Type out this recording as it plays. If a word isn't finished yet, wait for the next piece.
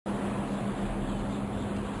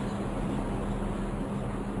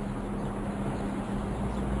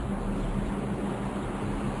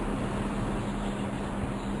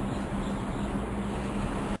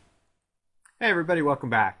Hey everybody,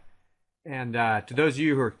 welcome back. And to those of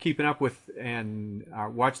you who are keeping up with and are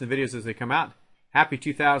watching the videos as they come out, happy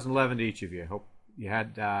 2011 to each of you. Hope you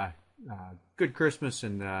had good Christmas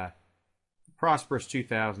and prosperous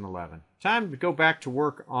 2011. Time to go back to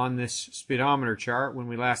work on this speedometer chart. When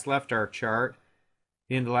we last left our chart,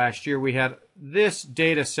 the end of last year, we had this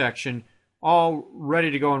data section all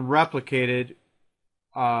ready to go and replicated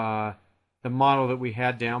the model that we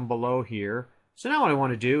had down below here. So now what I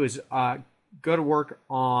want to do is go to work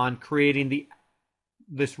on creating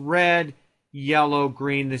this red, yellow,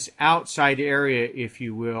 green, this outside area, if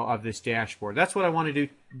you will, of this dashboard. That's what I want to do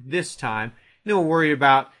this time. And then we'll worry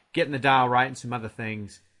about getting the dial right and some other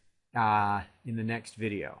things in the next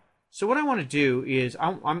video. So what I want to do is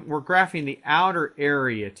we're graphing the outer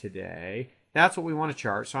area today. That's what we want to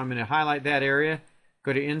chart. So I'm going to highlight that area,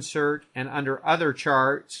 go to Insert, and under Other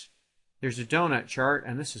Charts, there's a donut chart,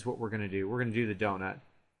 and this is what we're going to do. We're going to do the donut.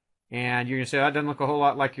 And you're going to say, oh, that doesn't look a whole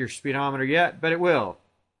lot like your speedometer yet, but it will.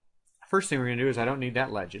 First thing we're going to do is I don't need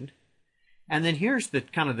that legend. And then here's the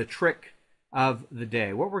kind of the trick of the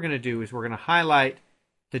day. What we're going to do is we're going to highlight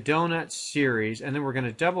the donut series, and then we're going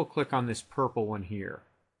to double click on this purple one here.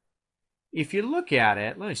 If you look at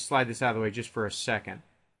it, let me slide this out of the way just for a second.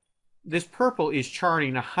 This purple is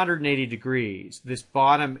charting 180 degrees, this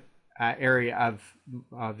bottom area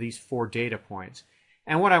of these 4 data points.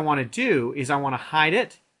 And what I want to do is I want to hide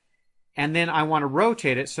it, and then I want to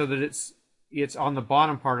rotate it so that it's on the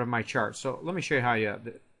bottom part of my chart. So let me show you how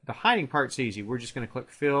the hiding part's easy. We're just going to click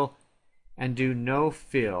Fill and do No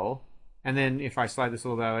Fill. And then if I slide this a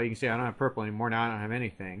little bit out, you can see I don't have purple anymore. Now I don't have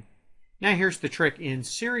anything. Now here's the trick. In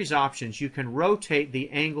Series Options, you can rotate the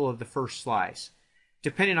angle of the first slice.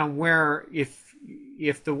 Depending on where, if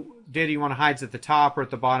the data you want to hide is at the top or at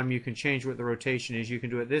the bottom, you can change what the rotation is. You can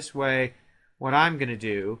do it this way. What I'm going to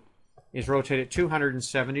do is rotate it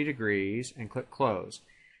 270 degrees and click Close.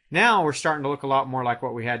 Now we're starting to look a lot more like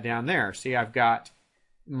what we had down there. See, I've got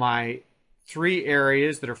my 3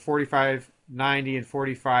 areas that are 45, 90, and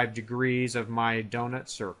 45 degrees of my donut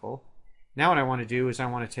circle. Now what I want to do is I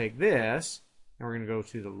want to take this, and we're going to go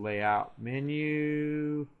to the Layout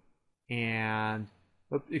menu, and,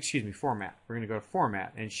 Format. We're going to go to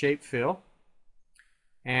Format and Shape Fill.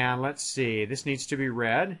 And let's see, this needs to be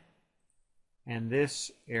red. And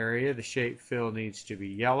this area, the shape fill, needs to be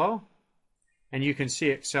yellow. And you can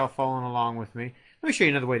see Excel following along with me. Let me show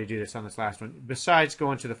you another way to do this on this last one. Besides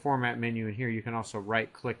going to the Format menu in here, you can also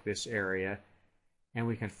right-click this area, and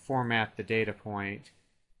we can format the data point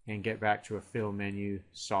and get back to a fill menu,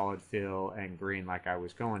 solid fill, and green like I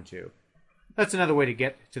was going to. That's another way to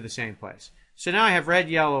get to the same place. So now I have red,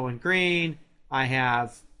 yellow, and green. I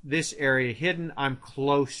have this area hidden. I'm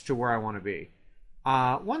close to where I want to be.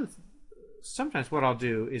 Sometimes what I'll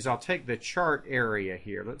do is I'll take the chart area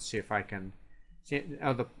here. Let's see if I can see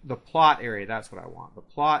the plot area. That's what I want, the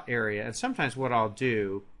plot area. And sometimes what I'll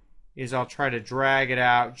do is I'll try to drag it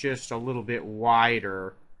out just a little bit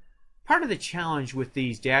wider. Part of the challenge with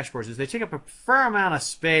these dashboards is they take up a fair amount of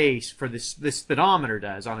space for this speedometer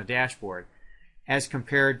does on a dashboard as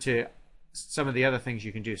compared to some of the other things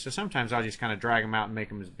you can do. So sometimes I'll just kind of drag them out and make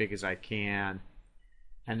them as big as I can.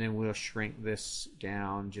 And then we'll shrink this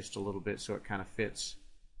down just a little bit so it kind of fits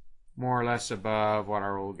more or less above what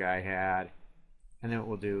our old guy had. And then what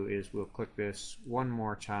we'll do is we'll click this one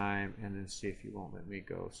more time and then see if you won't let me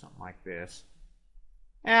go something like this.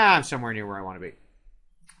 I'm somewhere near where I want to be.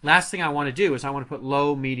 Last thing I want to do is I want to put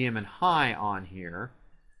low, medium, and high on here.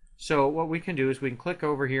 So what we can do is we can click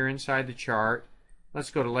over here inside the chart.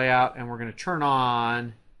 Let's go to Layout, and we're going to turn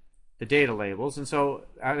on the data labels. And so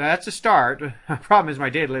that's a start. The problem is my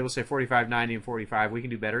data labels say 45, 90, and 45. We can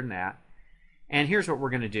do better than that. And here's what we're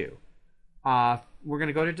going to do. We're going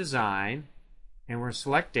to go to Design, and we're going to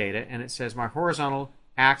select Data, and it says my horizontal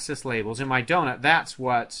axis labels. In my donut, that's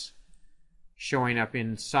what's showing up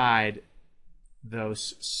inside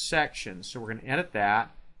those sections. So we're going to edit that,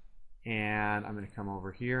 and I'm going to come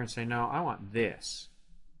over here and say, no, I want this.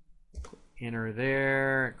 Enter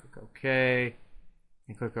there, click OK.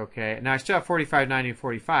 And click OK. Now I still have 45, 90, and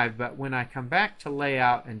 45, but when I come back to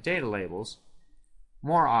Layout and Data Labels,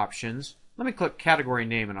 more options, let me click Category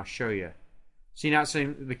Name and I'll show you. See, now it's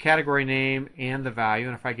saying the category name and the value,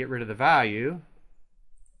 and if I get rid of the value,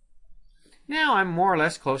 now I'm more or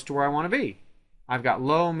less close to where I want to be. I've got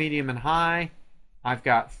low, medium, and high. I've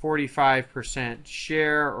got 45%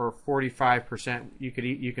 share or 45%. You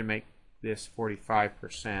can make this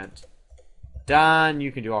 45% done.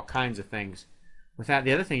 You can do all kinds of things. With that,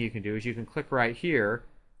 the other thing you can do is you can click right here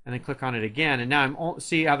and then click on it again. And now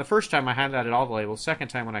see how the first time I highlighted all the labels. Second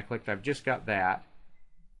time when I clicked, I've just got that.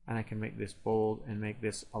 And I can make this bold and make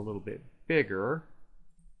this a little bit bigger.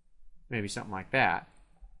 Maybe something like that.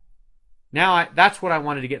 Now that's what I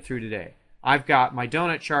wanted to get through today. I've got my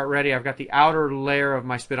donut chart ready. I've got the outer layer of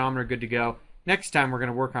my speedometer good to go. Next time we're going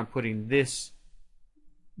to work on putting this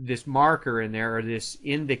marker in there, or this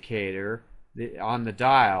indicator on the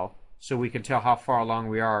dial, so we can tell how far along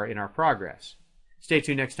we are in our progress. Stay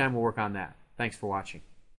tuned next time. We'll work on that. Thanks for watching.